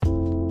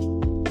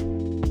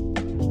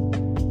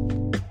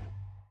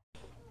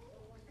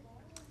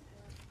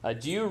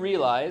Do you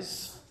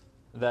realize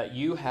that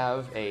you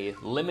have a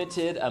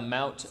limited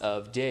amount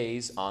of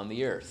days on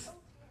the earth?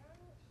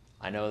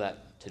 I know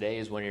that today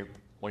is one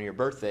of your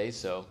birthdays,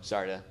 so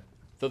sorry to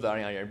throw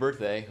that on your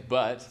birthday,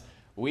 but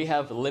we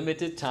have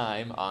limited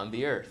time on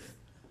the earth.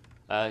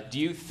 Do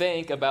you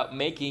think about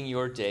making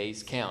your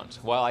days count?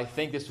 Well, I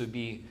think this would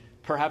be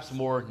perhaps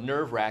more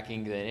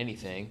nerve-wracking than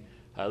anything,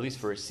 at least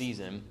for a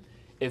season.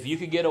 If you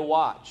could get a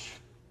watch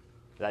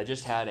that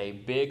just had a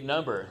big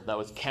number that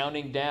was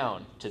counting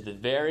down to the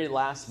very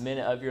last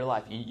minute of your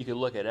life, you could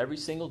look at every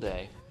single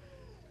day,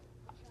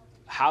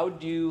 how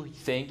do you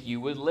think you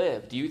would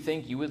live? Do you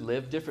think you would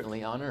live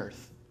differently on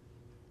earth?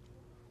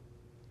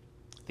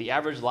 The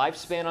average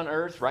lifespan on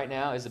earth right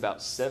now is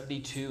about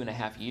 72 and a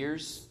half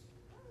years.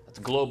 That's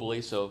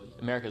globally, so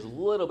America is a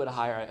little bit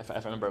higher if I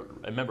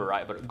remember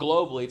right, but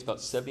globally it's about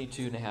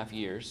 72 and a half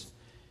years.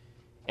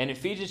 And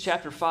Ephesians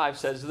chapter 5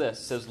 says this,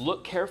 it says,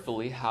 "Look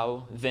carefully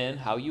how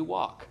you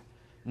walk,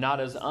 not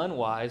as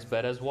unwise,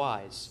 but as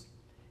wise,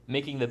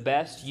 making the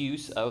best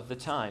use of the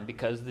time,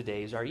 because the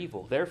days are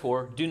evil.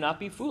 Therefore, do not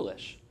be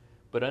foolish,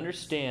 but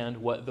understand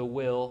what the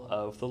will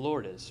of the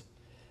Lord is."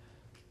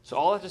 So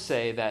all I have to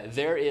say that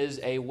there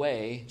is a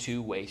way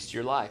to waste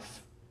your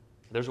life.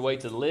 There's a way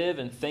to live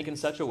and think in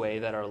such a way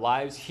that our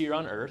lives here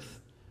on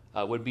earth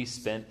would be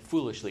spent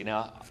foolishly.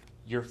 Now,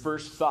 your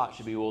first thought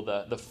should be, well,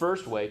 the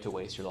first way to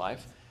waste your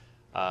life,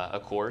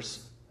 of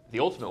course, the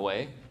ultimate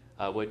way,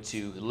 would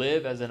to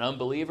live as an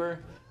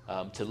unbeliever,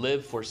 to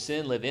live for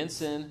sin, live in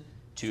sin,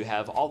 to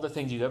have all the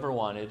things you've ever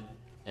wanted,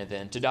 and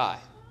then to die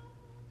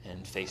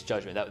and face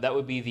judgment. That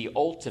would be the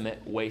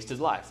ultimate wasted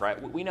life, right?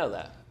 We know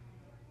that.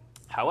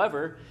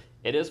 However,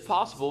 it is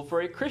possible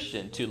for a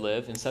Christian to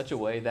live in such a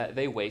way that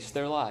they waste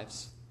their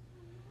lives.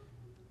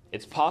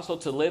 It's possible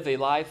to live a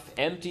life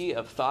empty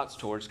of thoughts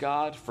towards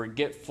God,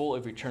 forgetful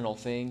of eternal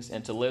things,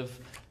 and to live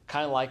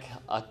kind of like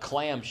a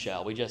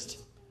clamshell.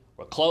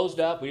 We're closed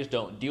up. We just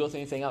don't deal with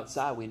anything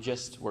outside.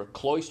 We're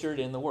cloistered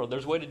in the world.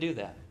 There's a way to do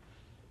that.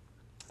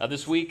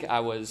 This week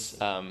I was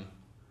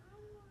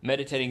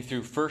meditating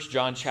through 1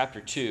 John chapter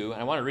 2,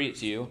 and I want to read it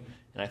to you,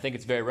 and I think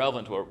it's very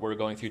relevant to what we're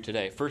going through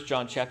today. 1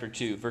 John chapter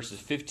 2, verses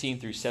 15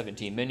 through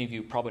 17. Many of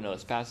you probably know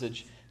this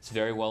passage. It's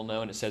very well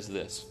known. It says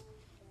this: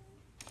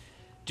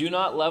 "Do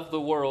not love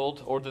the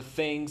world or the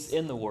things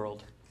in the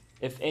world.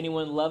 If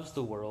anyone loves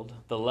the world,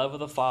 the love of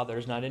the Father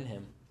is not in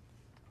him.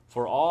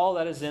 For all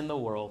that is in the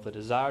world, the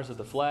desires of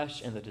the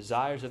flesh and the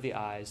desires of the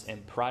eyes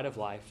and pride of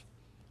life,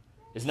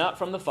 is not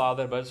from the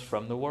Father, but is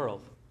from the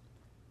world.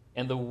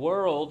 And the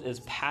world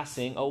is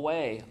passing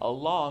away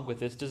along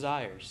with its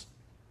desires.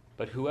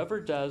 But whoever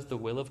does the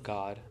will of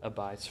God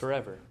abides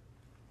forever."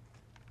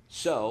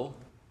 So,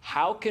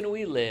 how can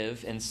we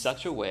live in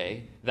such a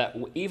way that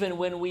even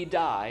when we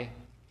die,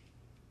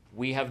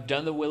 we have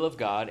done the will of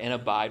God and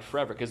abide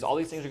forever? Because all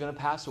these things are going to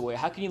pass away.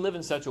 How can you live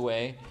in such a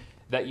way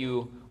that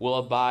you will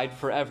abide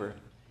forever?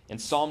 In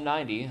Psalm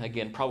 90,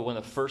 again, probably one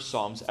of the first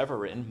Psalms ever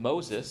written,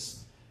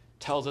 Moses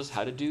tells us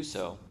how to do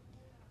so.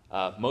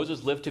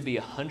 Moses lived to be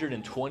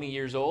 120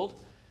 years old.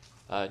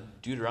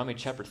 Deuteronomy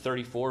chapter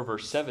 34,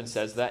 verse 7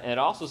 says that. And it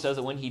also says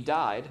that when he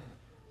died,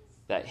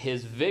 that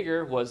his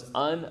vigor was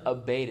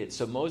unabated.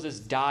 So Moses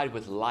died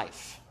with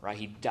life, right?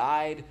 He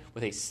died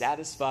with a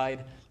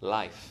satisfied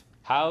life.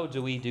 How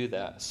do we do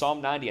that?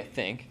 Psalm 90, I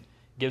think,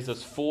 gives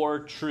us 4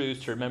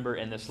 truths to remember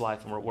in this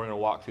life, and we're going to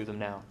walk through them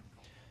now.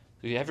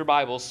 So if you have your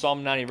Bibles,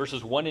 Psalm 90,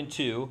 verses 1 and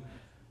 2,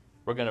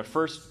 we're going to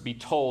first be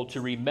told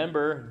to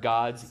remember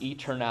God's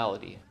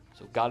eternality.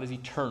 So God is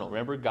eternal.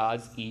 Remember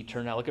God's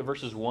eternality. Look at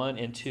verses 1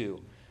 and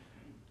 2.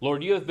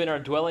 "Lord, you have been our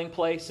dwelling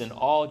place in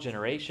all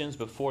generations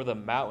before the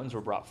mountains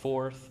were brought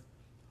forth,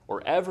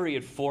 or ever you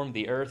had formed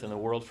the earth and the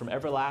world. From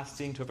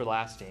everlasting to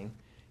everlasting,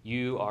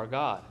 you are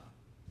God."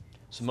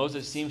 So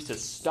Moses seems to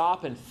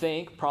stop and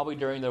think, probably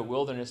during the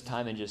wilderness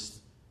time, and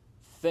just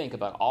think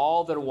about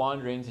all their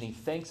wanderings, and he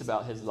thinks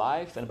about his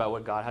life and about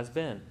what God has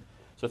been.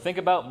 So think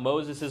about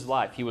Moses'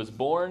 life. He was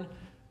born,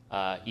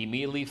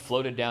 immediately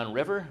floated down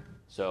river,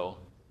 so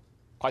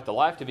quite the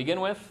life to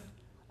begin with.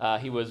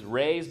 He was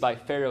raised by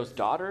Pharaoh's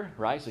daughter,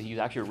 right? So he was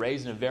actually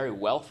raised in a very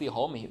wealthy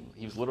home.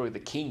 He was literally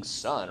the king's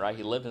son, right?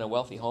 He lived in a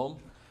wealthy home.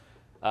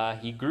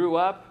 He grew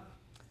up.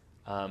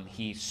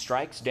 He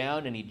strikes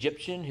down an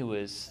Egyptian who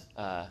was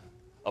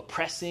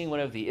oppressing one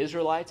of the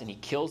Israelites, and he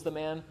kills the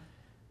man.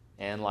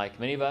 And like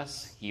many of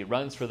us, he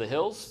runs for the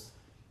hills.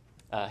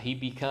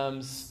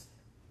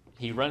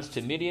 He runs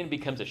to Midian,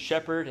 becomes a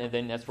shepherd, and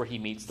then that's where he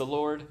meets the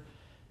Lord.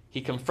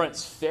 He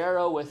confronts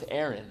Pharaoh with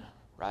Aaron,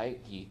 right?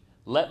 He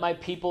let my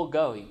people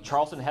go.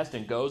 Charlton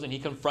Heston goes and he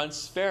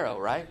confronts Pharaoh,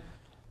 right?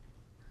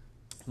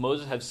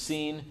 Moses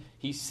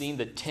he's seen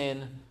the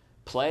 10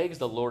 plagues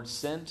the Lord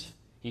sent.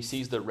 He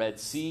sees the Red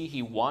Sea.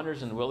 He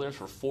wanders in the wilderness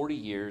for 40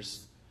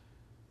 years.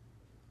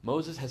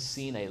 Moses has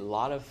seen a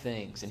lot of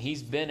things, and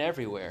he's been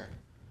everywhere.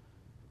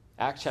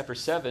 Acts chapter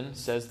 7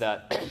 says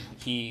that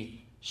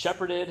he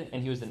shepherded,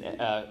 and he was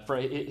for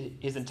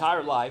his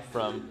entire life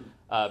from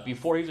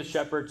before he was a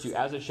shepherd to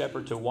as a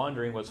shepherd to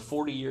wandering was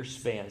 40-year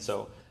span.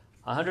 So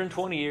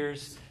 120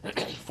 years,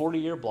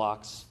 40-year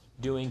blocks,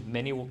 doing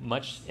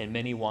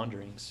many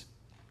wanderings.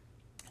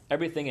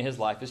 Everything in his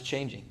life is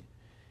changing.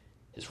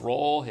 His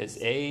role, his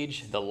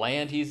age, the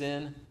land he's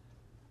in.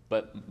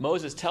 But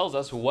Moses tells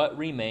us what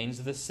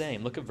remains the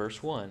same. Look at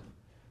verse 1.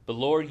 But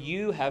Lord,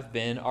 you have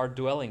been our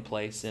dwelling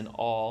place in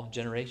all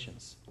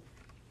generations.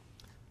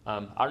 I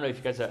don't know if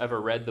you guys have ever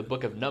read the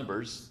book of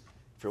Numbers.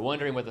 If you're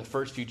wondering what the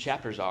first few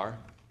chapters are,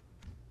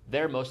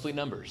 they're mostly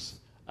Numbers.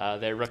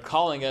 They're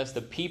recalling us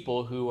the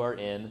people who are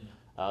in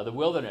the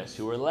wilderness,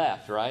 who are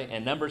left, right?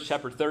 And Numbers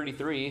chapter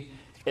 33,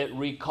 it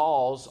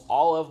recalls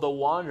all of the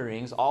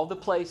wanderings, all the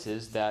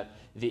places that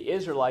the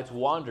Israelites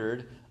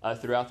wandered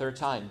throughout their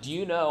time. Do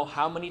you know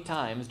how many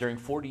times during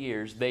 40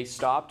 years they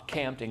stopped,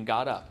 camped, and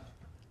got up?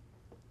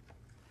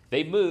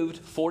 They moved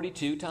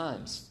 42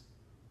 times.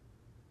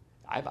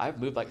 I've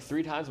moved like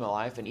 3 times in my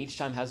life, and each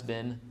time has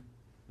been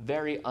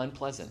very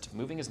unpleasant.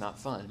 Moving is not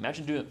fun.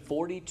 Imagine doing it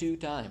 42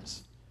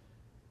 times.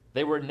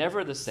 They were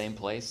never the same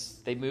place.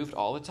 They moved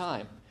all the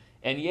time.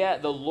 And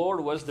yet the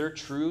Lord was their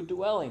true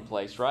dwelling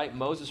place, right?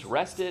 Moses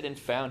rested and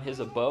found his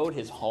abode,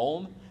 his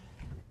home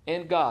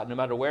in God. No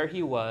matter where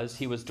he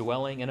was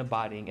dwelling and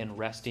abiding and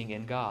resting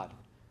in God.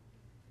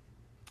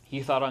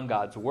 He thought on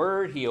God's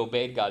word, he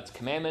obeyed God's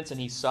commandments, and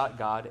he sought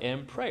God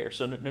in prayer.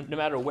 So no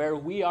matter where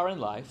we are in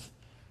life,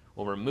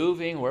 when we're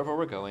moving, wherever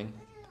we're going,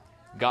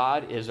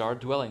 God is our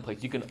dwelling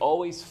place. You can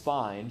always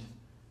find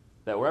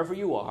that wherever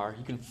you are,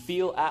 you can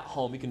feel at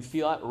home, you can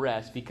feel at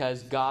rest,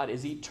 because God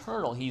is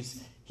eternal.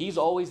 He's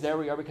always there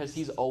where we are because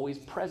he's always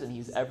present.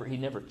 He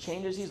never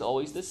changes. He's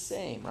always the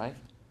same, right?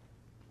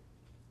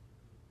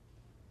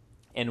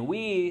 And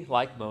we,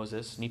 like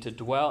Moses, need to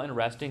dwell and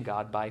rest in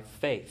God by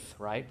faith,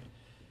 right?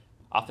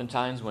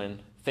 Oftentimes when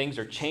things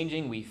are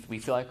changing, we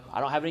feel like, I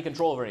don't have any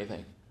control over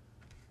anything.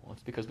 Well,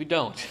 it's because we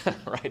don't,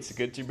 right? It's a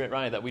good to admit,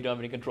 Ryan, that we don't have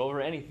any control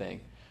over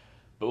anything.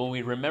 But when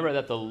we remember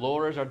that the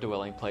Lord is our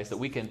dwelling place, that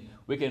we can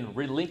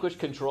relinquish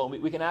control,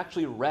 we can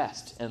actually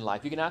rest in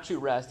life. You can actually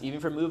rest, even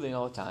if you're moving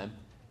all the time.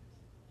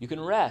 You can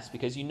rest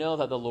because you know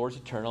that the Lord's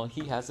eternal and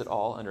he has it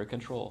all under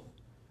control.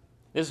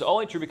 This is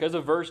only true because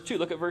of verse 2.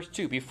 Look at verse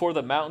 2. Before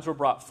the mountains were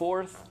brought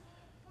forth,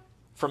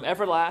 from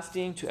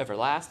everlasting to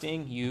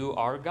everlasting, you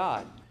are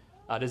God.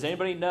 Does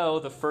anybody know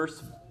the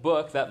first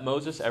book that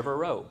Moses ever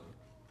wrote?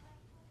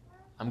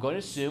 I'm going to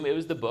assume it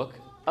was the book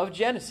of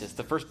Genesis,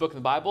 the first book in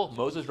the Bible.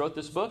 Moses wrote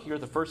this book. Here are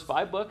the first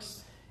 5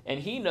 books. And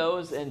he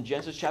knows in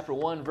Genesis chapter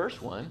 1,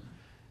 verse 1,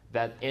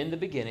 that in the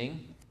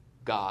beginning,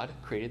 God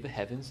created the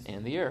heavens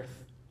and the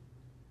earth.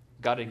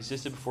 God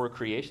existed before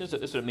creation. So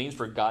this is what it means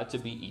for God to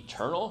be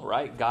eternal,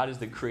 right? God is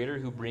the creator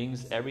who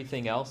brings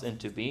everything else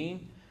into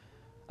being.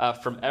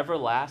 From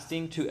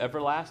everlasting to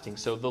everlasting.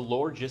 So the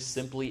Lord just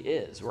simply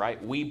is,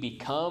 right? We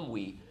become,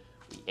 we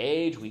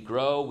age, we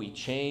grow, we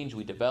change,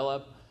 we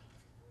develop.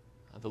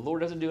 The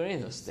Lord doesn't do any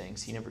of those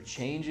things. He never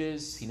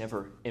changes. He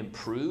never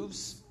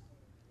improves.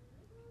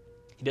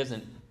 He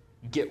doesn't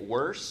get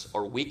worse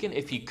or weaken.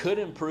 If he could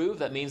improve,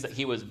 that means that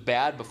he was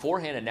bad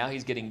beforehand and now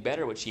he's getting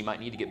better, which he might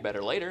need to get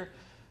better later.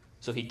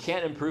 So he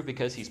can't improve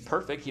because he's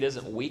perfect. He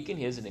doesn't weaken.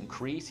 He doesn't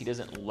increase. He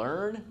doesn't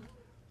learn.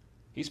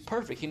 He's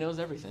perfect. He knows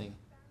everything.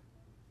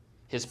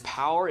 His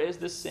power is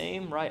the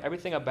same, right?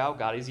 Everything about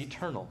God is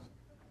eternal.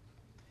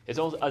 It's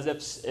almost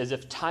as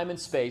if time and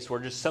space were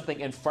just something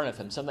in front of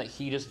him, something that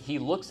he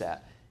looks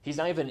at. He's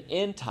not even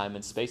in time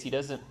and space. He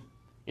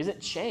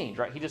isn't changed,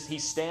 right? He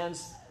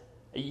stands.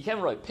 You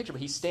can't really picture,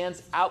 but he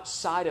stands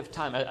outside of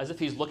time, as if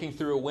he's looking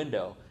through a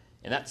window,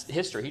 and that's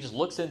history. He just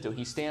looks into it.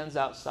 He stands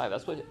outside.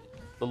 That's what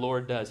the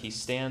Lord does. He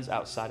stands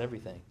outside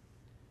everything.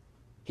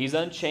 He's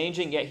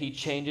unchanging, yet he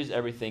changes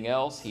everything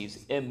else.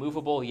 He's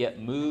immovable, yet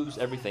moves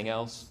everything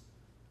else.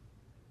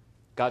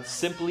 God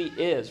simply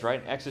is,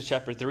 right? In Exodus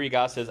chapter 3,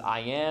 God says, I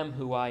am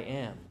who I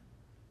am.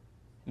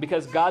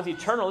 Because God's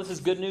eternal, this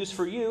is good news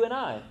for you and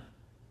I.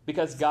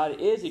 Because God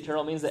is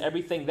eternal means that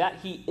everything that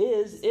he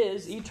is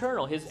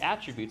eternal. His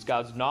attributes,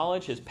 God's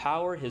knowledge, his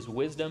power, his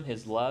wisdom,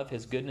 his love,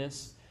 his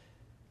goodness,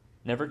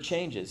 never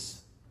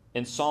changes.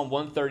 In Psalm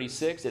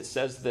 136, it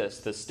says this,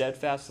 the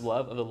steadfast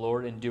love of the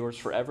Lord endures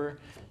forever.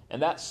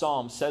 And that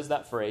psalm says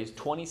that phrase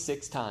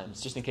 26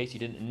 times. Just in case you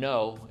didn't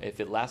know if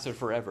it lasted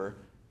forever,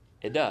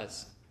 it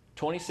does.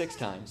 26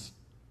 times.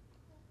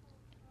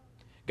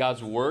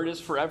 God's word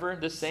is forever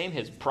the same.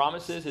 His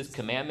promises, his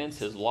commandments,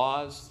 his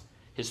laws,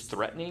 his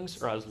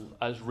threatenings are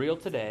as real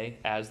today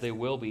as they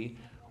will be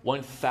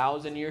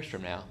 1,000 years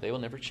from now. They will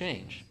never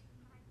change.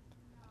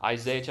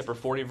 Isaiah chapter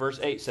 40 verse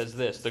 8 says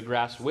this, the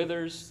grass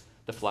withers,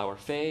 the flower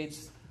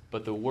fades,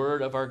 but the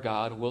word of our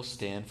God will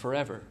stand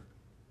forever.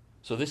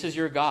 So this is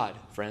your God,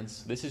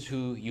 friends. This is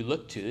who you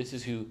look to. This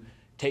is who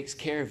takes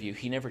care of you.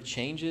 He never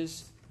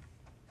changes.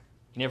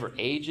 He never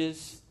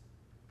ages.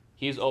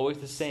 He is always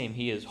the same.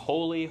 He is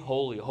holy,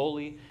 holy,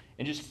 holy.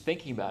 And just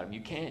thinking about him,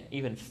 you can't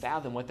even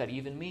fathom what that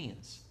even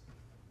means.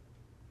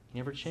 He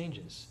never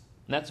changes.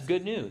 And that's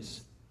good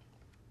news.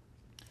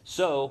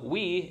 So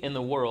we in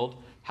the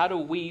world, how do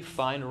we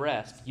find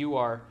rest? You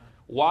are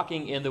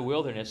walking in the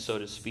wilderness, so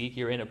to speak.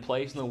 You're in a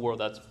place in the world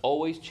that's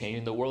always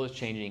changing. The world is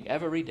changing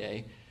every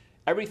day.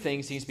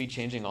 Everything seems to be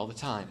changing all the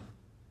time.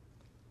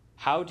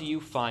 How do you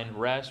find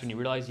rest when you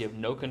realize you have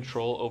no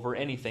control over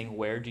anything?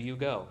 Where do you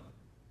go?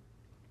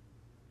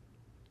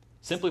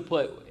 Simply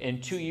put,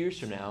 in 2 years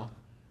from now,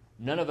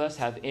 none of us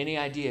have any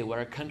idea what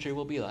our country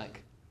will be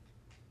like.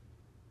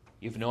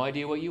 You have no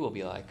idea what you will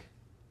be like.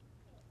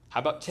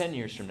 How about 10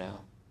 years from now?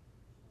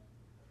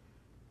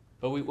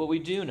 But what we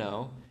do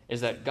know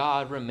is that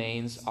God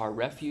remains our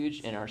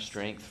refuge and our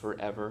strength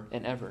forever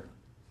and ever.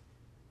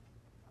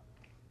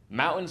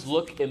 Mountains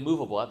look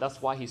immovable.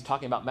 That's why he's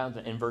talking about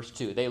mountains in verse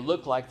 2. They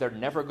look like they're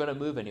never going to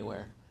move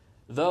anywhere.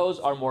 Those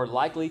are more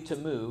likely to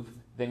move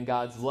than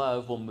God's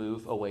love will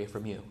move away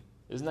from you.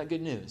 Isn't that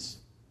good news?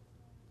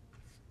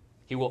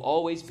 He will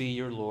always be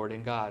your Lord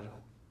and God.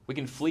 We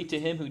can flee to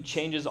him who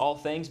changes all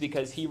things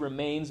because he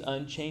remains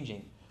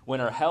unchanging.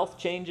 When our health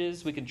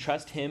changes, we can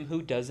trust him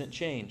who doesn't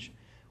change.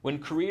 When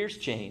careers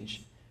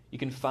change, you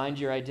can find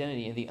your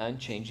identity in the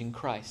unchanging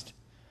Christ.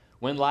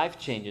 When life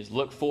changes,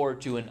 look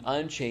forward to an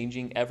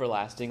unchanging,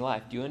 everlasting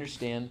life. Do you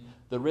understand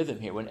the rhythm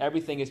here? When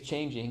everything is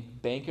changing,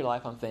 bank your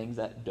life on things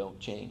that don't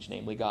change,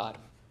 namely God.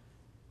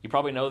 You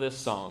probably know this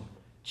song.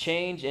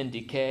 Change and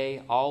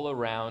decay all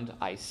around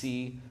I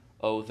see.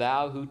 O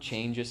thou who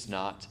changest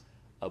not,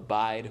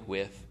 abide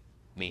with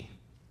me.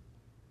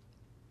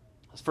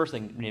 The first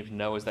thing you need to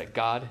know is that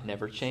God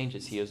never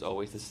changes. He is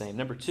always the same.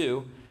 Number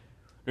two,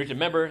 we need to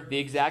remember the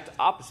exact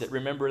opposite.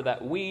 Remember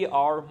that we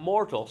are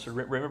mortal. So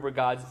remember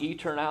God's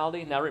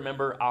eternality. Now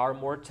remember our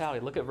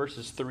mortality. Look at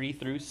verses 3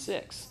 through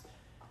 6.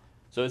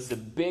 So it's a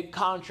big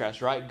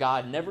contrast, right?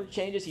 God never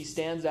changes. He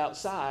stands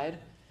outside.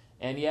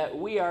 And yet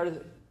we are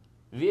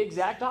the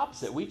exact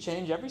opposite. We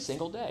change every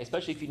single day,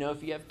 especially if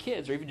you have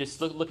kids or even just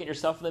look at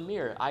yourself in the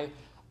mirror.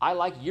 I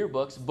like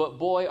yearbooks, but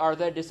boy, are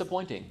they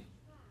disappointing.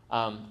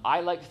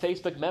 I like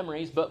Facebook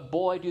memories, but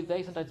boy, do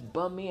they sometimes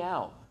bum me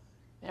out.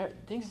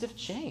 Things have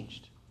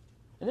changed.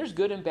 And there's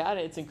good and bad,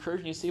 and it's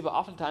encouraging to see, but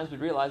oftentimes we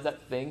realize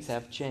that things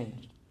have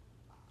changed.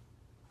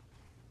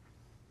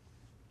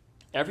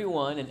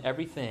 Everyone and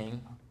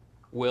everything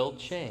will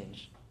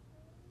change.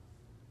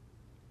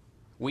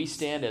 We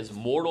stand as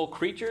mortal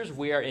creatures.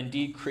 We are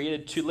indeed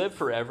created to live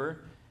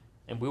forever,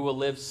 and we will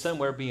live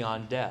somewhere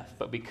beyond death.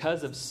 But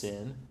because of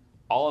sin,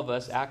 all of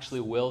us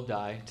actually will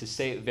die. To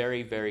say it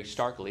very, very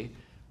starkly,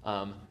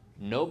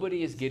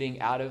 nobody is getting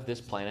out of this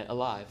planet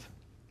alive.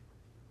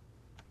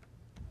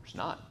 There's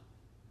not.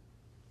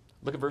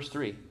 Look at verse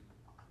 3.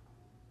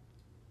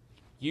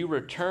 You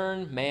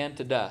return man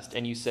to dust,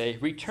 and you say,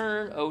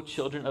 return, O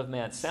children of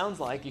man. It sounds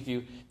like, if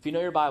you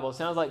know your Bible, it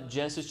sounds like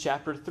Genesis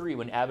chapter 3,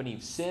 when Adam and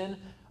Eve sin.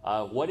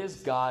 What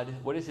is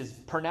his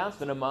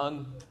pronouncement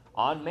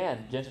on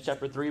man? Genesis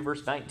chapter 3,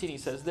 verse 19, he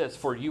says this,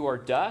 for you are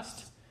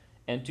dust,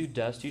 and to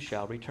dust you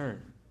shall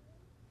return.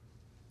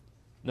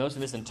 Notice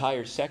in this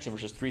entire section,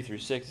 verses 3 through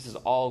 6, this is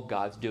all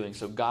God's doing.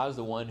 So God is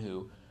the one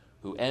who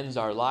ends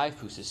our life,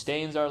 who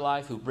sustains our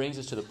life, who brings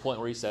us to the point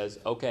where he says,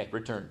 okay,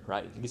 return,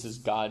 right? This is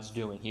God's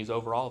doing. He's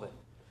over all of it.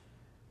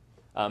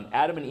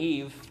 Adam and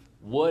Eve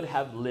would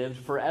have lived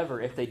forever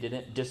if they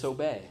didn't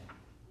disobey.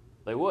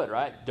 They would,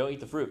 right? Don't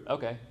eat the fruit.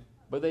 Okay.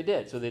 But they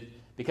did. So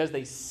because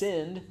they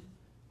sinned,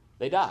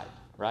 they died,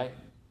 right?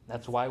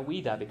 That's why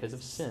we die, because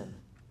of sin.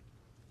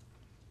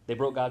 They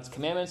broke God's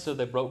commandments, so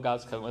they broke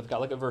God's covenant with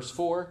God. Look at verse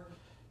 4.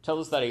 It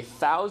tells us that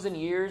 1,000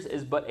 years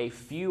is but a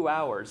few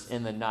hours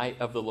in the night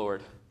of the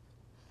Lord.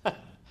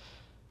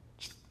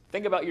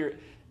 Think about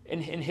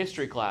in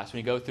history class when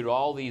you go through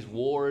all these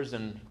wars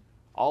and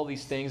all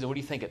these things, and what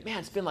do you think? Man,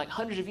 it's been like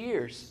hundreds of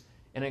years.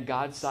 And in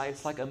God's sight,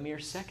 it's like a mere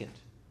second.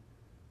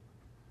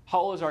 How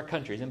old is our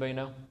country? Does anybody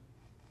know?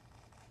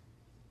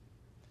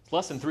 It's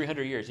less than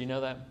 300 years. You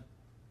know that?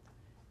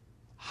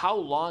 How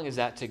long is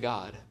that to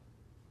God?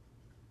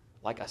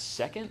 Like a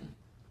second?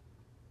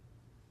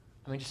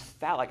 I mean, just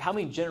fat. Like, how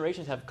many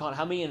generations have gone?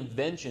 How many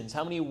inventions?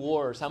 How many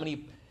wars? How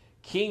many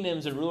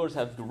kingdoms and rulers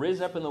have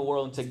risen up in the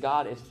world? And to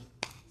God, it's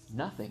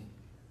nothing.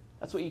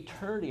 That's what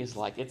eternity is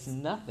like. It's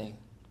nothing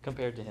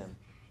compared to him.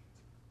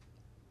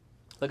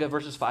 Look at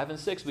verses 5 and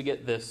 6. We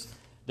get this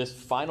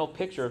final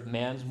picture of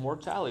man's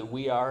mortality.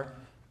 We are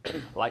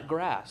like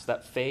grass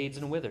that fades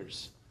and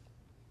withers.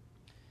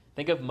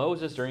 Think of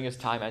Moses during his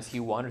time as he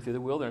wandered through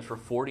the wilderness for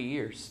 40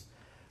 years.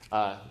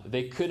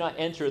 They could not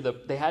enter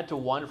they had to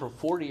wander for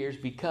 40 years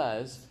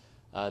because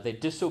they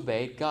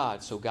disobeyed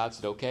God. So God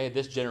said, okay,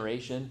 this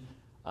generation,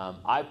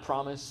 I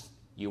promise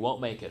you won't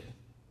make it.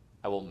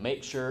 I will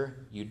make sure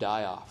you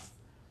die off.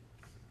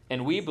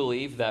 And we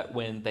believe that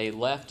when they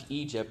left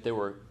Egypt, there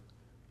were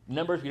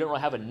numbers. We don't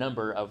really have a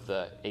number of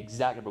the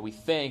exact number. We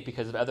think,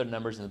 because of other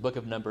numbers in the book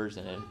of Numbers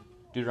and in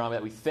Deuteronomy,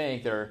 that we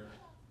think there are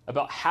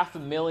about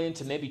 500,000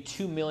 to maybe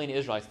 2 million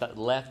Israelites that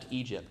left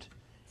Egypt.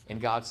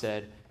 And God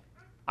said,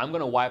 I'm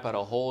going to wipe out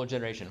a whole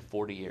generation in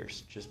 40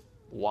 years. Just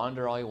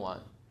wander all you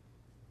want.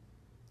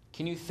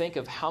 Can you think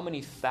of how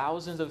many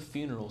thousands of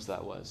funerals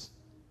that was?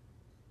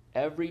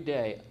 Every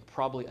day,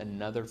 probably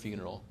another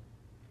funeral.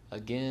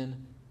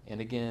 Again and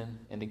again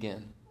and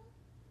again.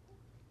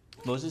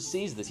 Moses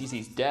sees this. He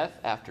sees death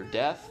after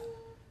death.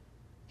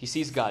 He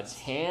sees God's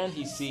hand.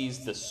 He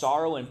sees the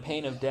sorrow and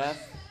pain of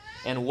death.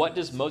 And what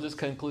does Moses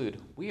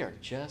conclude? We are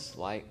just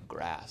like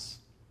grass,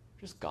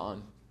 just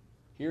gone,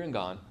 here and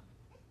gone.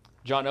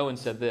 John Owen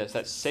said this,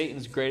 that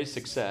Satan's greatest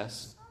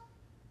success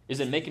is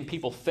in making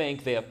people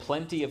think they have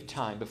plenty of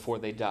time before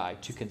they die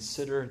to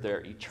consider their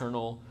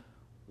eternal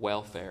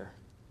welfare.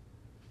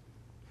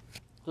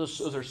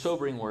 Those are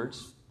sobering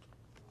words.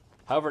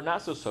 However,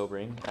 not so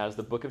sobering as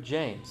the book of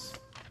James.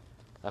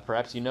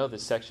 Perhaps you know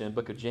this section in the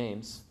book of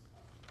James.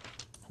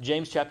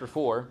 James chapter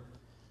 4,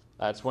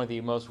 it's one of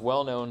the most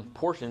well-known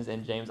portions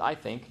in James, I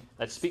think,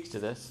 that speaks to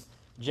this.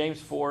 James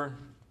 4,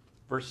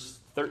 verse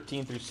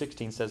 13 through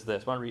 16 says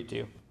this. I want to read it to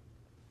you.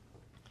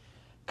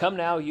 Come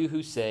now, you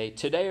who say,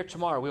 today or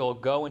tomorrow we will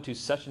go into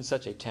such and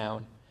such a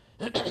town,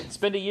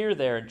 spend a year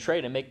there and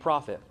trade and make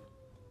profit.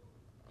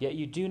 Yet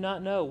you do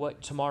not know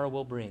what tomorrow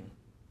will bring.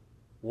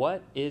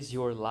 What is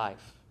your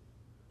life?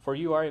 For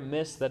you are a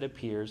mist that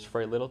appears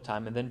for a little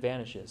time and then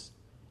vanishes.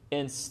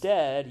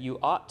 Instead, you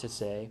ought to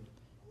say,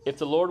 if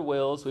the Lord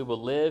wills, we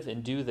will live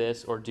and do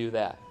this or do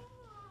that.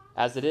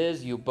 As it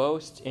is, you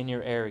boast in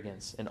your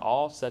arrogance, and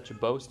all such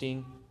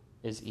boasting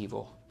is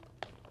evil.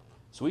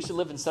 So we should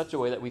live in such a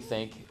way that we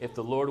think, if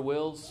the Lord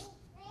wills,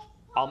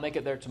 I'll make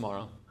it there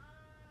tomorrow.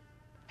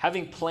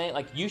 Having planned,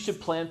 like you should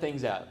plan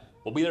things out.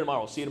 We'll be there tomorrow.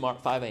 We'll see you tomorrow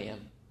at 5 a.m.,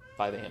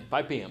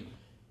 5 p.m.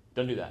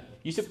 Don't do that.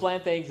 You should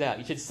plan things out.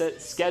 You should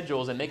set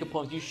schedules and make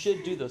appointments. You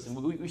should do those. And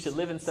we should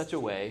live in such a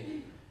way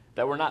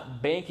that we're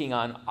not banking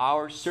on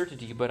our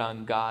certainty, but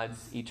on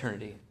God's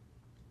eternity.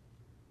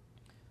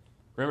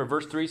 Remember,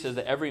 verse 3 says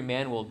that every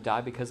man will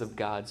die because of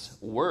God's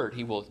word.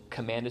 He will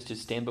command us to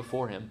stand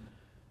before him.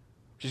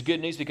 Which is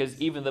good news because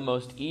even the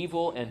most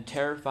evil and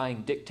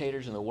terrifying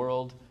dictators in the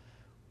world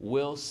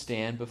will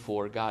stand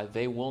before God.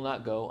 They will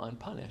not go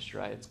unpunished,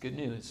 right? It's good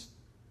news.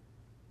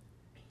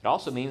 It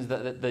also means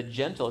that the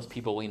gentlest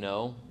people we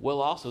know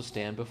will also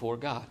stand before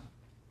God.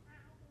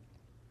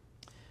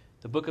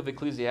 The book of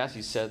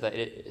Ecclesiastes said that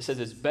it says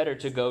it's better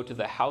to go to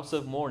the house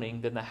of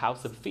mourning than the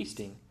house of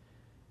feasting.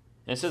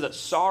 And it says that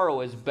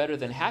sorrow is better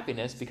than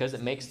happiness because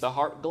it makes the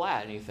heart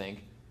glad. And you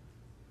think,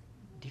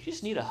 do you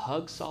just need a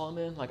hug,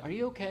 Solomon? Like, are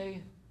you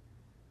okay?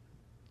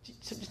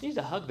 Just needs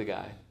to hug the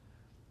guy.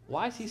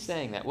 Why is he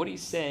saying that? What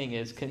he's saying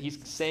is, he's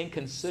saying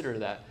consider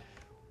that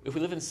if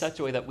we live in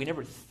such a way that we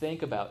never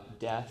think about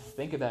death,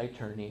 think about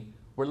eternity,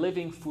 we're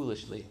living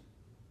foolishly.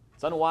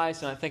 It's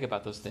unwise to not think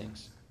about those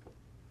things.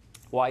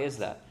 Why is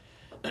that?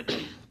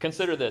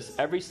 Consider this.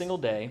 Every single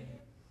day,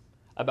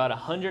 about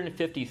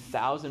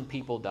 150,000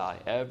 people die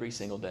every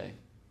single day.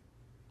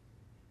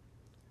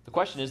 The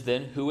question is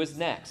then, who is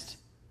next?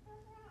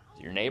 Is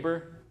it your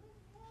neighbor?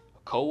 A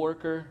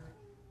coworker?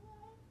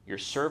 Your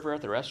server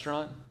at the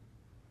restaurant?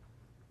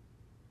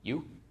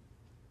 You?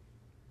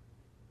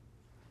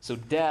 So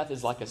death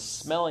is like a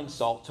smelling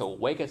salt to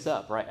wake us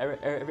up, right?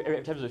 Every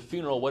time there's a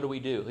funeral, what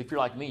do? If you're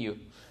like me,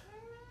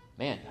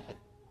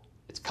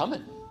 it's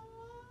coming.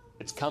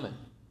 It's coming,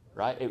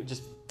 right? It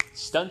just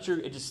stunts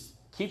it just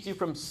keeps you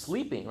from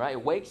sleeping, right?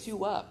 It wakes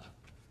you up.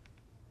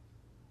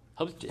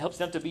 Helps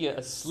them to be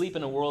asleep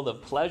in a world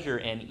of pleasure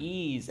and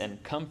ease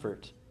and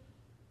comfort.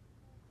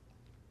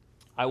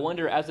 I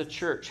wonder, as a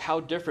church, how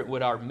different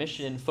would our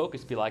mission and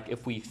focus be like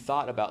if we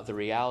thought about the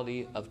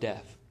reality of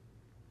death?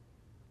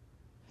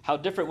 How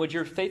different would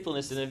your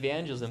faithfulness in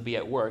evangelism be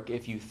at work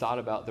if you thought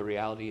about the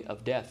reality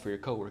of death for your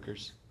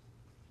coworkers?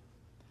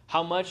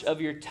 How much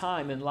of your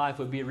time in life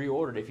would be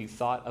reordered if you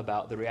thought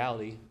about the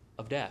reality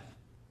of death?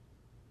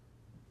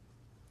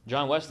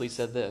 John Wesley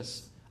said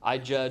this, I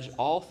judge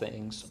all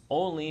things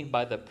only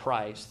by the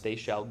price they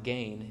shall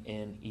gain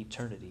in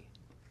eternity.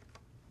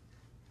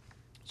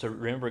 So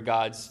remember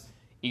God's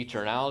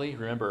eternality,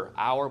 remember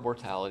our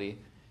mortality.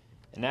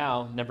 And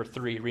now, number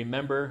 3,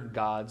 remember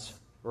God's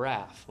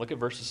wrath. Look at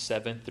verses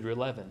 7 through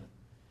 11.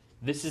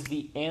 This is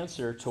the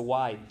answer to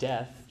why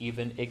death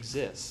even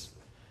exists.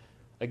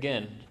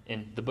 Again,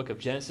 in the book of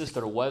Genesis,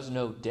 there was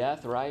no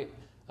death, right?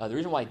 The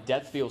reason why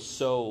death feels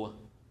so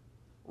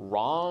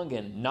wrong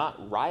and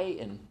not right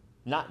and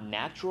not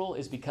natural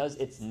is because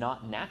it's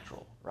not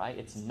natural, right?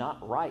 It's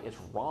not right. It's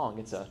wrong.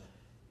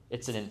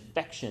 It's an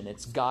infection.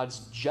 It's God's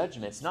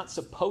judgment. It's not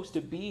supposed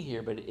to be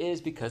here, but it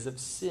is because of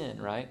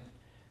sin, right?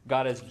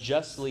 God has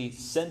justly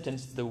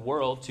sentenced the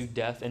world to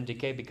death and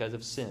decay because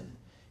of sin.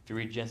 If you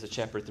read Genesis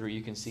chapter 3,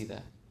 you can see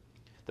that.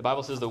 The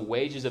Bible says the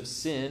wages of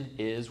sin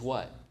is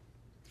what?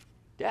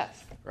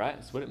 Death, right?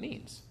 That's what it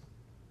means.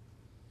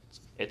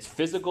 It's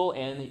physical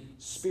and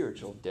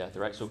spiritual death,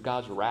 right? So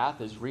God's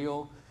wrath is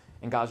real,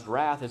 and God's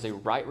wrath is a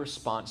right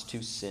response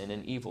to sin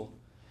and evil.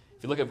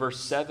 If you look at verse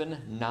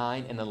 7,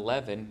 9, and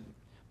 11,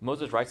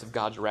 Moses writes of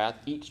God's wrath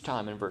each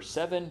time in verse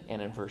 7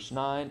 and in verse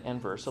 9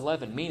 and verse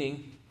 11,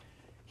 meaning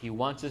he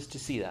wants us to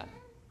see that,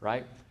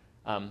 right?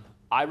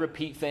 I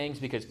repeat things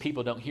because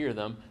people don't hear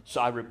them,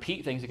 so I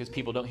repeat things because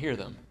people don't hear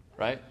them,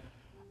 right?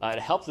 It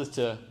helps us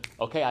to,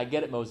 okay, I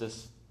get it,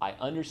 Moses. I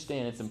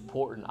understand it's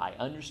important. I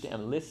understand.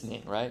 I'm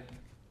listening, right?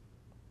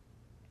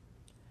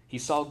 He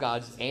saw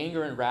God's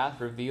anger and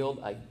wrath revealed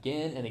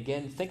again and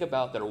again. Think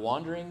about their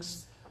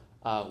wanderings.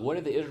 What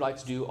did the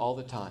Israelites do all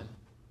the time?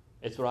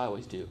 It's what I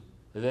always do.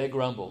 they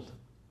grumbled.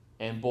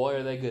 And boy,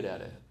 are they good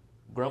at it.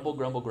 Grumble,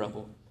 grumble,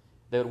 grumble.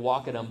 They would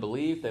walk in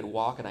unbelief. They'd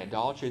walk in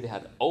idolatry. They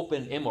had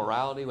open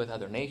immorality with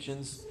other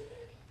nations.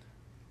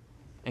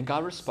 And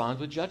God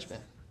responds with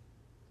judgment,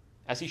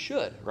 as he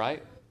should,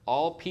 right?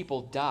 All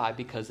people die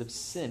because of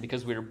sin,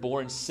 because we were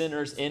born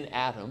sinners in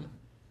Adam.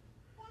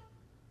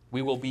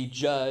 We will be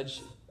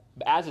judged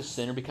as a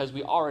sinner because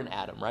we are in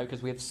Adam, right?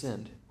 Because we have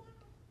sinned.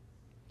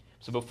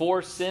 So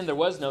before sin, there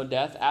was no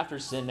death. After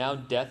sin, now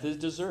death is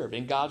deserved.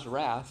 And God's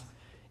wrath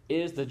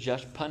is the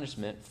just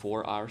punishment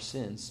for our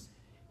sins.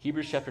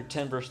 Hebrews chapter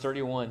 10, verse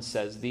 31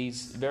 says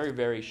these very,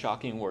 very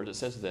shocking words. It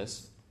says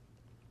this: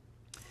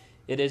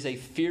 "It is a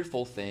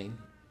fearful thing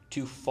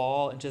to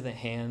fall into the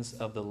hands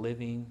of the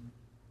living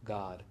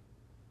God."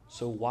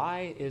 So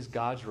why is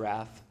God's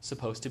wrath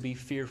supposed to be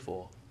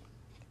fearful?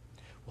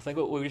 Well, think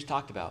about what we just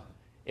talked about.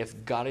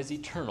 If God is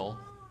eternal,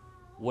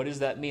 what does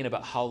that mean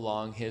about how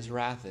long his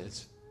wrath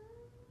is?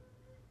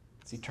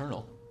 It's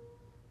eternal.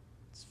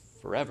 It's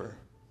forever.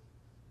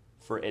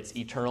 For it's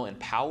eternal in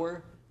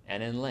power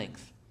and in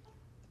length.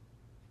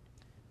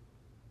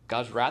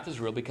 God's wrath is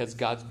real because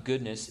God's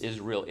goodness is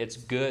real. It's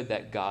good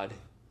that God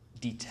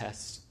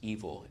detests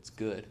evil. It's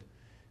good.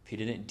 If he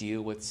didn't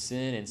deal with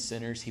sin and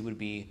sinners, he would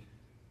be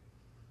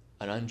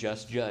an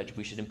unjust judge.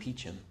 We should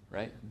impeach him,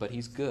 right? But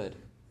he's good.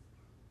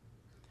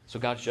 So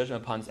God's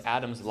judgment upon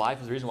Adam's life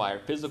is the reason why our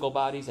physical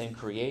bodies and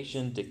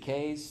creation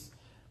decays.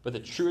 But the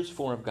truest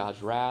form of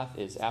God's wrath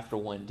is after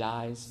one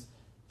dies,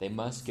 they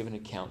must give an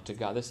account to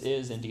God. This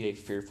is indeed a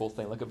fearful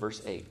thing. Look at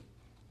verse 8.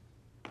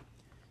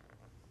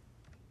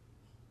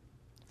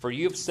 "For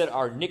you have set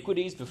our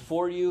iniquities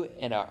before you,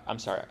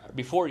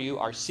 before you,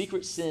 our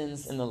secret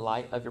sins in the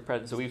light of your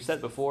presence." So we've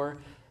said before,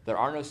 there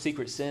are no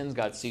secret sins.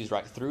 God sees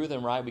right through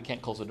them, right? We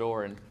can't close the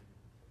door and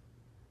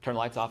turn the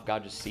lights off.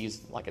 God just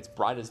sees like it's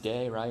bright as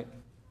day, right?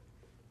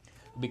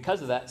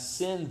 Because of that,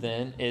 sin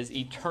then is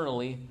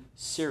eternally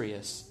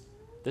serious.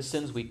 The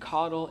sins we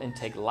coddle and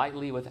take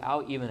lightly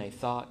without even a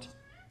thought,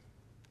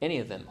 any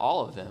of them,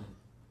 all of them,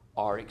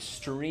 are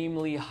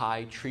extremely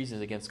high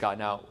treasons against God.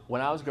 Now,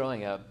 when I was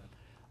growing up,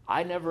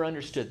 I never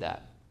understood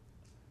that.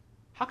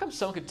 How come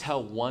someone could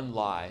tell one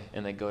lie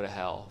and they go to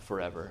hell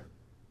forever?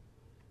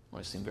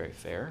 Well, it seemed very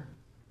fair.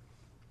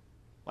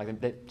 Like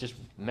they just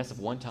mess up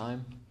one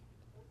time.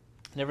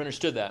 Never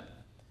understood that.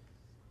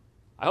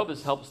 I hope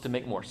this helps to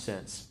make more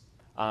sense.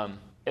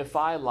 If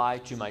I lie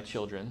to my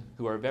children,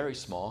 who are very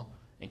small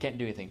and can't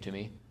do anything to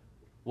me,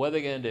 what are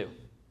they going to do?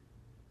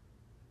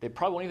 They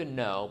probably won't even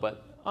know,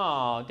 but,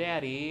 "Oh,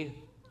 Daddy."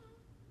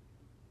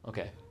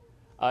 Okay.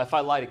 If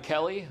I lie to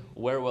Kelly,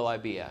 where will I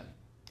be at?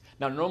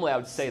 Now, normally I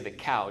would say the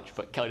couch,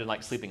 but Kelly didn't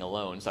like sleeping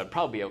alone, so I'd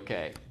probably be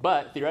okay.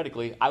 But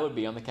theoretically, I would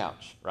be on the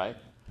couch, right?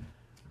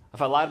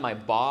 If I lie to my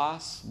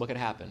boss, what could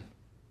happen?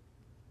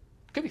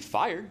 I could be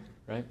fired,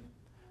 right?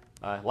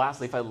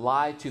 Lastly, if I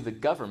lie to the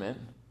government,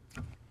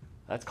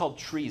 that's called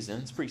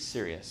treason. It's pretty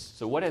serious.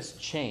 So what has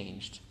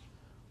changed?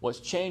 What's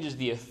changed is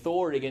the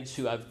authority against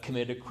who I've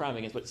committed a crime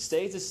against. What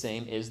stays the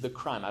same is the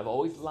crime. I've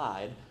always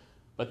lied,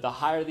 but the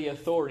higher the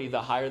authority,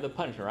 the higher the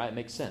punishment, right? It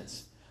makes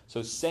sense.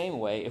 So same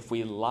way, if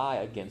we lie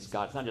against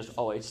God, it's not just,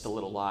 "Oh, it's just a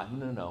little lie."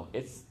 No.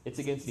 It's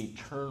against the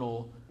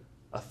eternal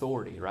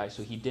authority, right?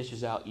 So he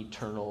dishes out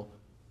eternal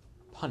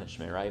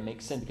punishment, right? It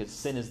makes sense because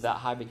sin is that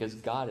high because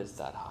God is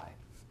that high.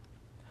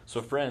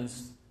 So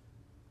friends,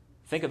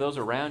 think of those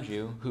around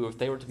you who, if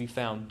they were to be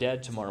found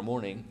dead tomorrow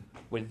morning,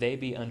 would they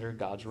be under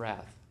God's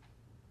wrath?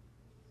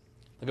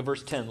 Look at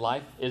verse 10.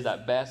 Life is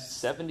at best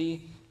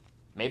 70,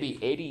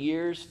 maybe 80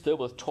 years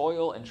filled with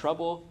toil and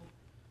trouble.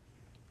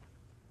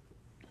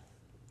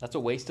 That's a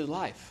wasted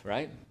life,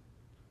 right?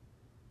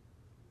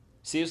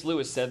 C.S.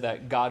 Lewis said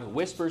that God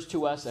whispers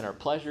to us in our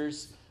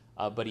pleasures,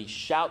 but he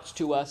shouts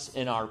to us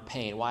in our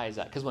pain. Why is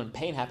that? Because when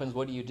pain happens,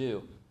 what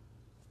do?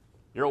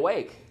 You're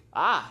awake.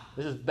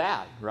 This is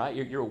bad, right?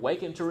 You're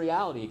awakened to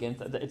reality again.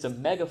 It's a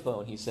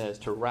megaphone, he says,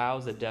 to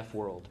rouse a deaf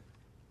world.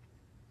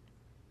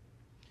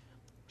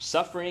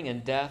 Suffering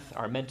and death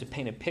are meant to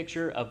paint a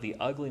picture of the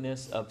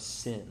ugliness of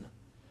sin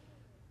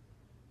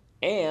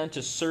and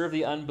to serve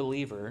the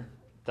unbeliever,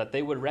 that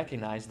they would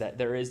recognize that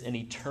there is an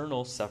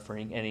eternal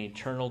suffering and an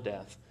eternal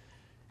death.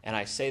 And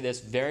I say this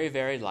very,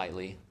 very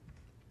lightly.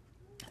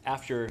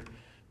 After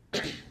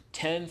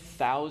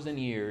 10,000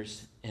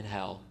 years in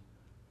hell,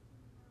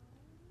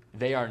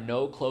 they are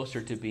no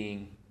closer to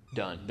being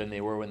done than they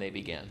were when they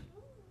began.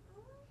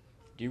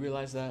 Do you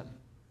realize that?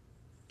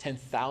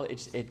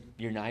 10,000,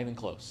 you're not even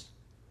close.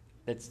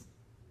 It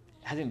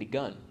hasn't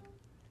begun.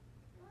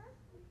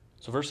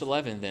 So verse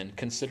 11 then,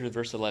 consider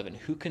verse 11.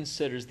 Who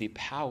considers the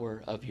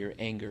power of your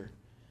anger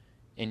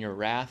and your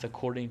wrath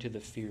according to the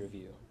fear of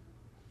you?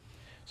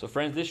 So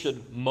friends, this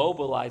should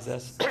mobilize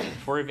us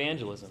for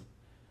evangelism.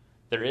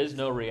 There is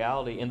no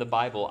reality in the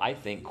Bible, I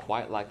think,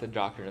 quite like the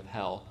doctrine of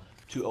hell,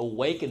 to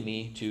awaken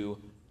me to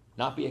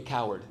not be a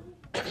coward,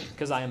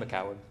 because I am a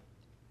coward.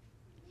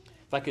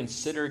 If I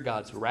consider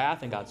God's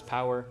wrath and God's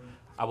power,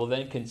 I will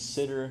then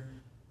consider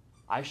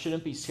I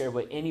shouldn't be scared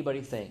what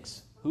anybody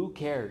thinks. Who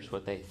cares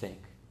what they think?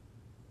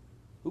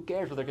 Who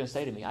cares what they're going to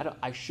say to me?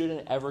 I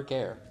shouldn't ever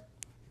care.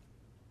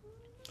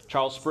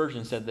 Charles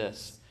Spurgeon said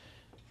this: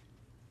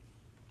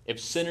 if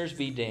sinners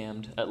be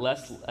damned, at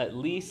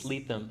least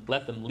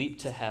let them leap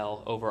to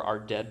hell over our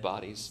dead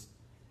bodies.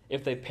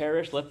 If they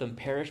perish, let them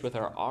perish with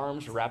our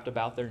arms wrapped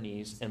about their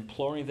knees,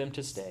 imploring them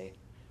to stay.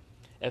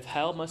 If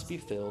hell must be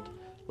filled,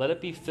 let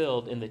it be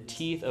filled in the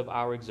teeth of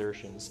our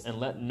exertions, and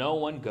let no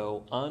one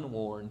go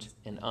unwarned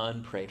and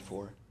unprayed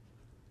for.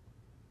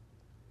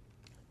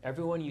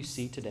 Everyone you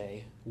see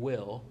today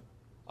will,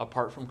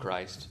 apart from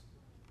Christ,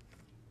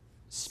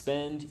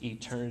 spend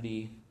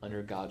eternity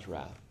under God's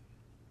wrath.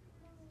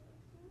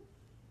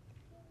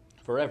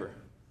 Forever.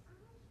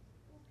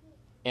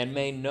 And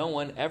may no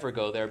one ever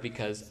go there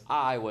because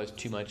I was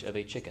too much of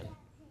a chicken.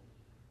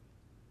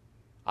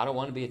 I don't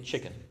want to be a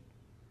chicken.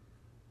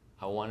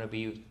 I want to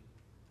be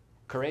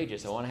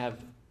courageous. I want to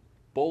have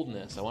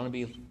boldness. I want to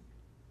be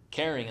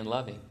caring and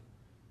loving.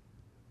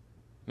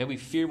 May we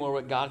fear more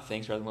what God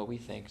thinks rather than what we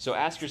think. So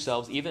ask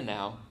yourselves, even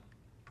now,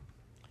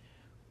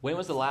 when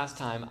was the last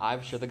time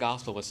I've shared the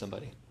gospel with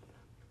somebody?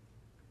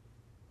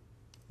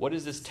 What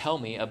does this tell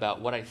me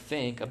about what I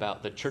think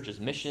about the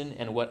church's mission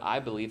and what I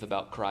believe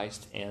about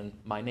Christ and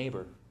my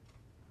neighbor?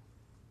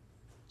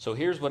 So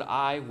here's what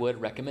I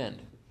would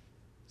recommend.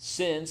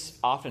 Since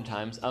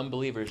oftentimes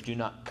unbelievers do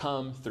not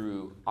come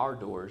through our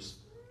doors,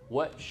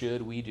 what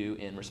should we do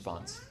in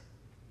response?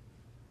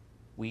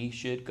 We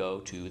should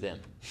go to them.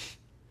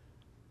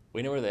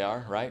 We know where they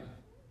are, right?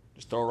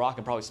 Just throw a rock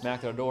and probably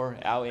smack their door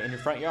out in your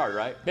front yard,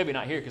 right? Maybe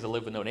not here because I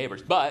live with no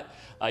neighbors, but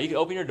you can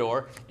open your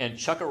door and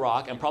chuck a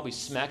rock and probably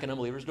smack an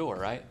unbeliever's door,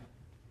 right?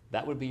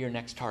 That would be your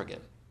next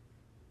target.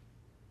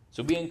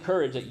 So be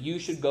encouraged that you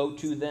should go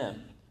to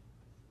them.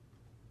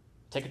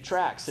 Take a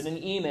tract, send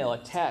an email, a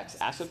text,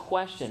 ask a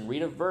question,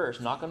 read a verse,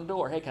 knock on the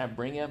door. Hey, can I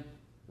bring you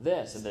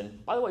this? And then,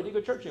 by the way, do you go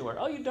to church anywhere?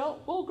 Oh, you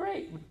don't? Well,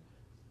 great.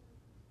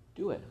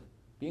 Do it.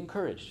 Be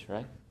encouraged,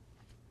 right?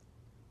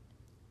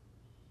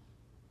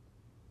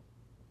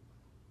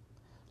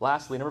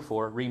 Lastly, number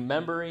 4,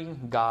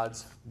 remembering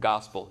God's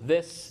gospel.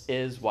 This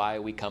is why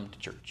we come to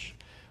church.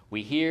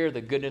 We hear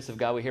the goodness of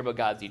God. We hear about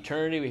God's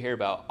eternity. We hear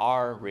about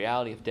our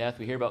reality of death.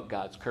 We hear about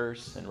God's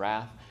curse and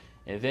wrath.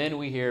 And then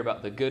we hear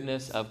about the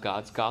goodness of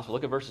God's gospel.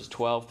 Look at verses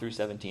 12 through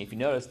 17. If you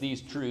notice these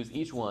truths,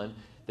 each one,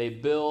 they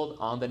build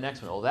on the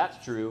next one. Well,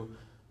 that's true.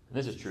 And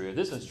this is true.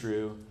 This one's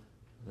true.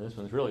 And this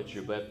one's really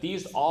true. But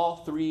these all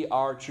three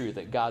are true,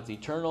 that God's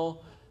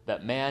eternal,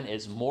 that man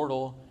is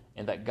mortal,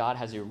 and that God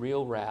has a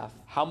real wrath.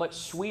 How much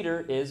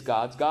sweeter is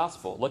God's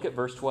gospel? Look at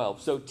verse 12.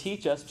 So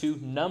teach us to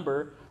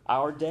number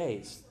our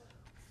days.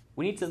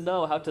 We need to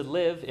know how to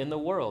live in the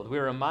world. We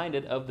are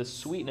reminded of the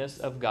sweetness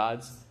of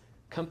God's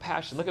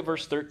compassion. Look at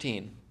verse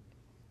 13.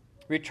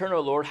 Return,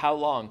 O Lord, how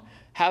long?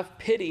 Have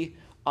pity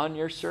on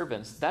your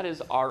servants. That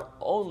is our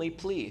only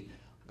plea.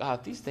 God,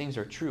 if these things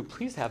are true,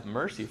 please have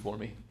mercy for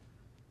me.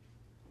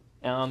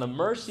 And on the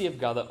mercy of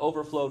God that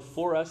overflowed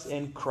for us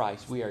in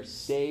Christ, we are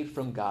saved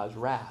from God's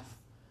wrath.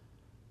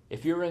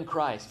 If you're in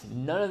Christ,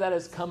 none of that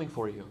is coming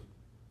for you.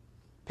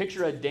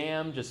 Picture a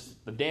dam,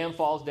 just the dam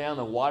falls down,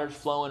 the water's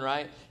flowing,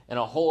 right? And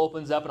a hole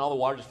opens up and all the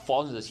water just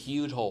falls into this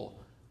huge hole.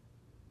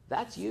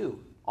 That's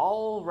you.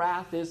 All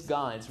wrath is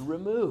gone. It's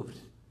removed.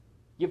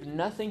 You have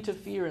nothing to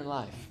fear in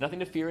life, nothing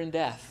to fear in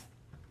death.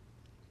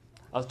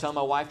 I was telling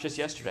my wife just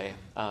yesterday,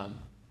 I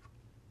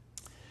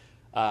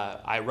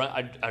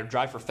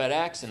drive for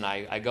FedEx and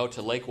I go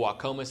to Lake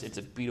Waukomis. It's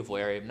a beautiful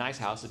area, nice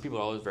houses. People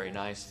are always very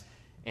nice.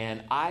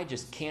 And I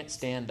just can't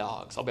stand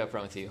dogs. I'll be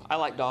upfront with you. I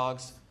like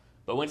dogs,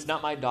 but when it's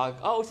not my dog,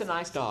 oh, it's a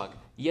nice dog.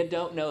 You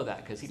don't know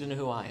that because he doesn't know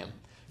who I am.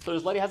 So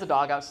this lady has a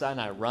dog outside, and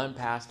I run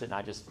past it, and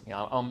I just,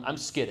 I'm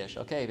skittish.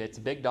 Okay, it's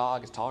a big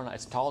dog. It's taller,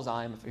 as tall as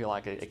I am. I feel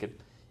like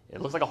it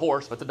looks like a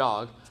horse, but it's a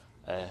dog.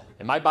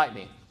 It might bite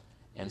me.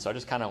 And so I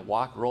just kind of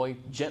walk really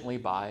gently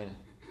by and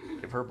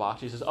give her a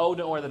box. She says, oh,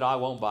 don't worry, the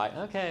dog won't bite.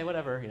 Okay,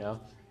 whatever,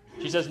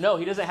 She says, no,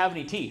 he doesn't have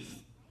any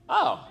teeth.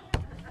 Oh,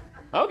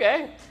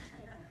 okay.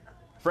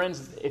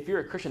 Friends, if you're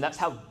a Christian, that's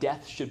how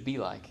death should be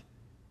like.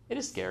 It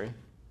is scary. It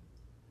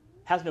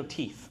has no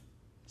teeth.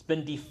 It's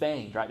been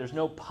defanged, right? There's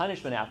no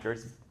punishment after.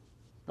 It's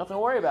nothing to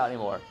worry about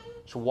anymore.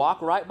 Just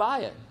walk right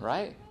by it,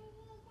 right?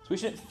 So we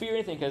shouldn't fear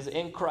anything because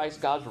in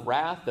Christ, God's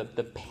wrath,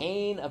 the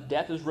pain of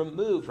death is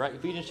removed, right?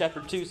 Ephesians chapter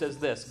 2 says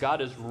this: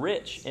 God is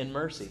rich in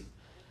mercy.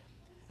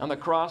 On the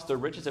cross, the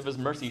riches of his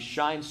mercy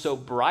shines so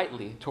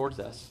brightly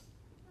towards us.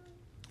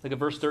 Look at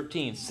verse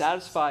 13.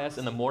 Satisfy us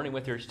in the morning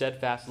with your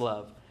steadfast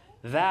love,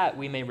 that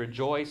we may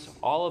rejoice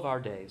all of our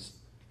days.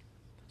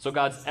 So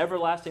God's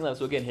everlasting love.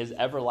 So again, his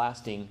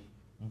everlasting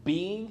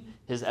being,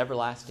 his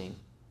everlasting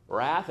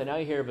wrath, and now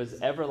you hear of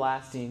his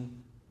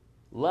everlasting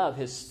love,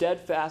 his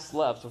steadfast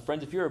love. So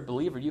friends, if you're a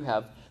believer, you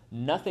have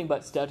nothing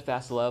but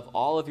steadfast love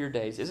all of your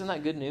days. Isn't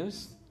that good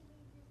news?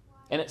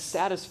 And it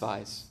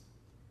satisfies.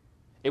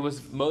 It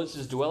was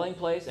Moses' dwelling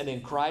place, and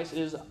in Christ it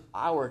is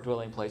our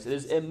dwelling place. It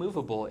is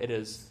immovable. It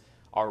is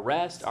our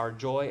rest, our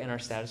joy, and our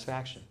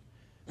satisfaction.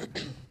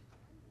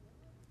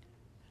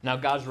 Now,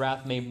 God's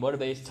wrath may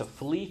motivate us to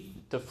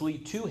flee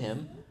to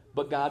him,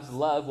 but God's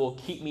love will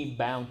keep me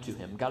bound to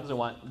him. God doesn't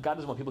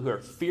want people who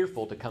are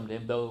fearful to come to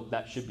him, though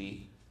that should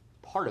be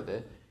part of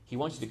it. He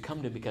wants you to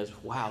come to him because,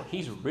 wow,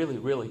 he's really,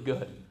 really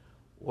good.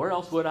 Where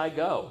else would I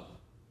go?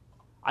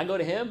 I go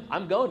to him,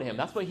 I'm going to him.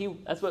 That's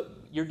what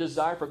your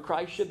desire for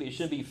Christ should be. It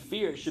shouldn't be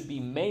fear. It should be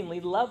mainly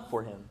love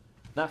for him,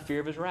 not fear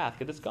of his wrath,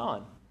 because it's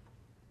gone.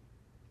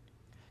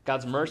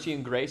 God's mercy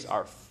and grace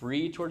are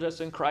free towards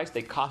us in Christ.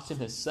 They cost him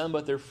his son,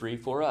 but they're free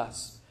for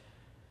us.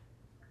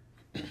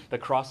 The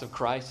cross of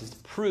Christ is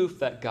proof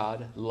that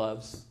God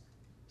loves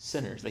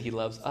sinners, that he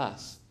loves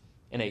us.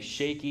 In a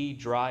shaky,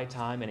 dry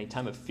time, in a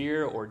time of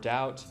fear or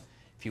doubt,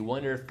 if you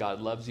wonder if God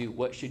loves you,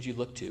 what should you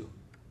look to?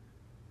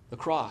 The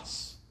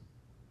cross.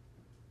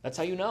 That's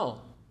how you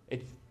know.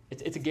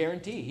 It's a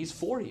guarantee. He's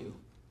for you.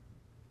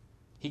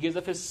 He gives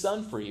up his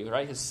son for you,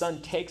 right? His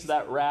son takes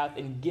that wrath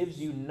and gives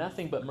you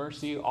nothing but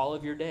mercy all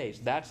of your days.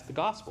 That's the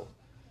gospel.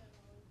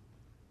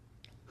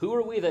 Who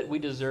are we that we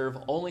deserve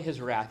only his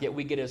wrath, yet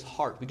we get his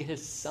heart, we get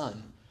his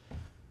son?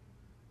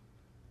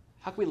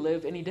 How can we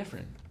live any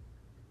different?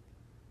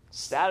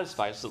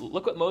 Satisfy us. So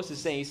look what Moses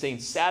is saying. He's saying,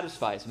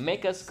 satisfy us,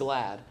 make us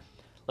glad.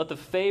 Let the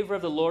favor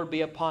of the Lord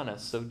be upon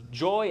us. So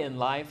joy in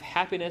life,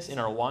 happiness in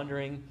our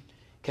wandering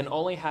can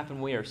only happen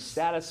when we are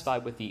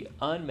satisfied with the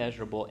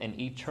unmeasurable and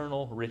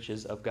eternal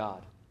riches of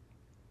God.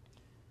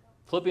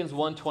 Philippians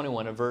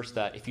 1:21, a verse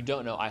that if you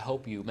don't know, I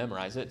hope you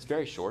memorize it. It's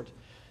very short.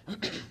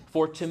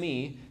 For to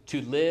me,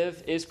 to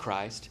live is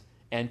Christ,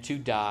 and to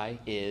die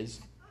is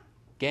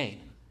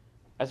gain.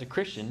 As a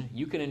Christian,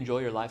 you can enjoy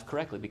your life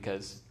correctly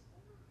because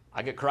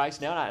I get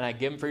Christ now and I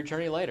give him for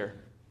eternity later.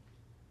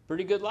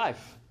 Pretty good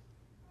life.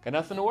 Got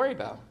nothing to worry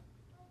about.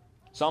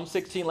 Psalm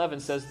 16:11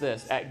 says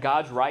this, at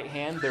God's right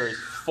hand there is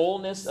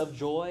fullness of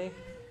joy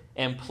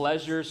and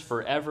pleasures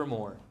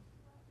forevermore.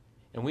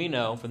 And we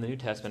know from the New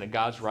Testament at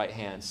God's right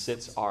hand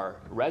sits our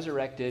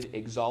resurrected,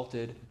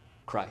 exalted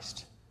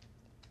Christ.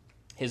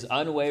 His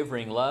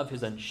unwavering love,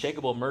 his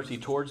unshakable mercy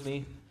towards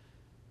me,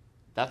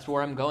 that's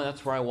where I'm going,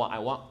 that's where I want. I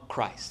want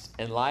Christ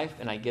in life,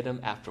 and I get him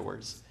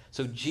afterwards.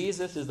 So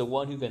Jesus is the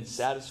one who can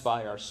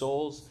satisfy our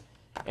souls.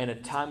 And a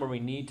time where we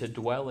need to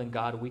dwell in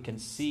God, we can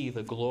see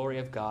the glory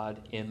of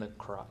God in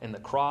the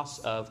cross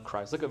of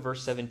Christ. Look at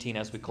verse 17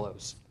 as we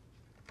close.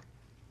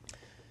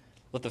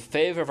 Let the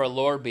favor of our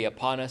Lord be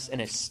upon us and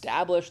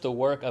establish the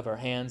work of our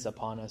hands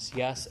upon us.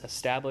 Yes,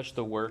 establish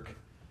the work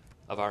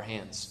of our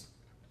hands.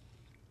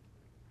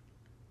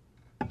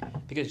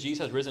 Because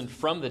Jesus has risen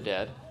from the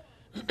dead,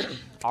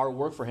 our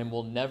work for him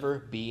will never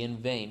be in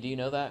vain. Do you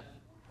know that?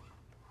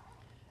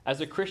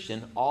 As a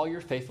Christian, all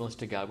your faithfulness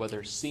to God,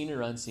 whether seen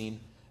or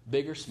unseen,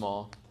 big or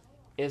small,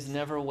 is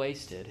never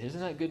wasted.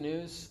 Isn't that good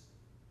news?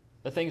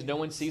 The things no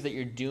one sees that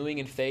you're doing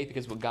in faith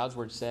because what God's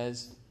word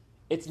says,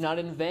 it's not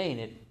in vain.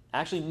 It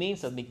actually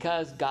means something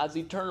because God's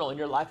eternal and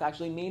your life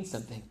actually means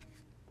something.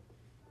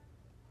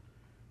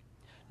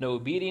 No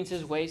obedience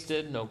is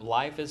wasted. No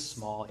life is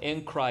small.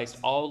 In Christ,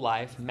 all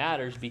life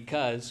matters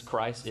because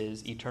Christ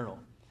is eternal.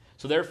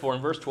 So therefore,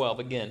 in verse 12,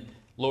 again,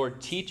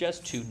 Lord, teach us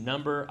to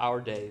number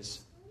our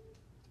days.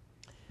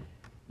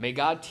 May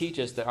God teach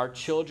us that our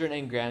children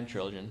and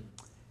grandchildren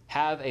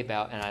have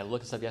about, and I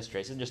looked this up yesterday,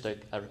 this isn't just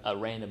a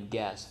random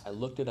guess. I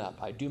looked it up.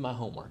 I do my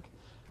homework.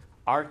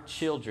 Our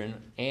children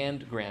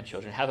and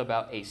grandchildren have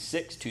about a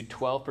 6 to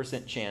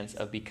 12% chance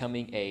of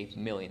becoming a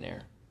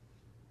millionaire.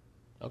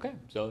 Okay,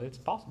 so it's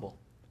possible.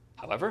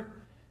 However,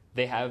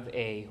 they have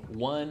a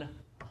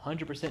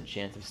 100%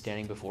 chance of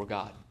standing before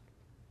God.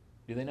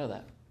 Do they know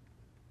that?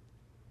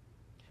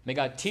 May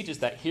God teach us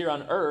that here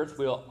on earth,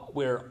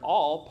 we're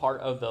all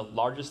part of the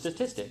largest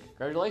statistic.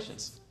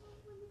 Congratulations.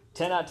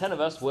 10 out of 10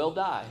 of us will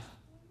die.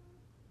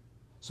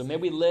 So may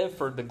we live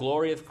for the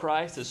glory of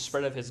Christ, the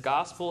spread of his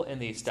gospel, and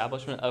the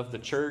establishment of the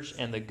church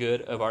and the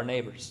good of our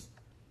neighbors.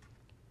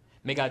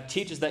 May God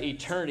teach us that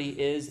eternity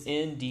is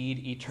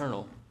indeed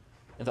eternal,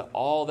 and that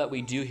all that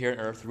we do here on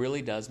earth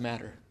really does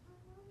matter.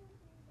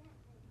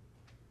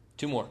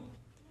 2 more.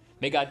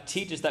 May God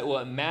teach us that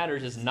what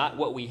matters is not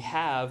what we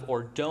have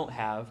or don't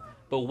have,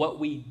 but what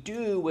we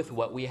do with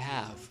what we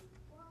have.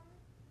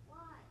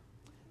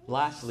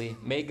 Lastly,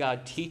 may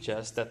God teach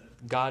us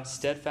that God's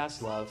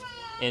steadfast love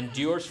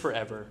endures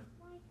forever,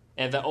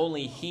 and that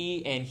only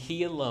he and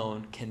he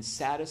alone can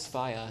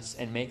satisfy us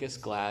and make us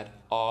glad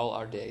all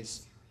our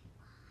days.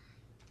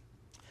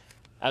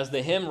 As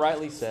the hymn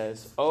rightly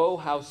says, oh,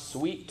 how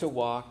sweet to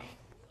walk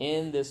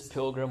in this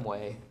pilgrim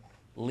way,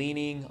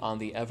 leaning on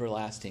the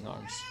everlasting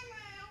arms.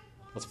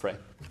 Let's pray.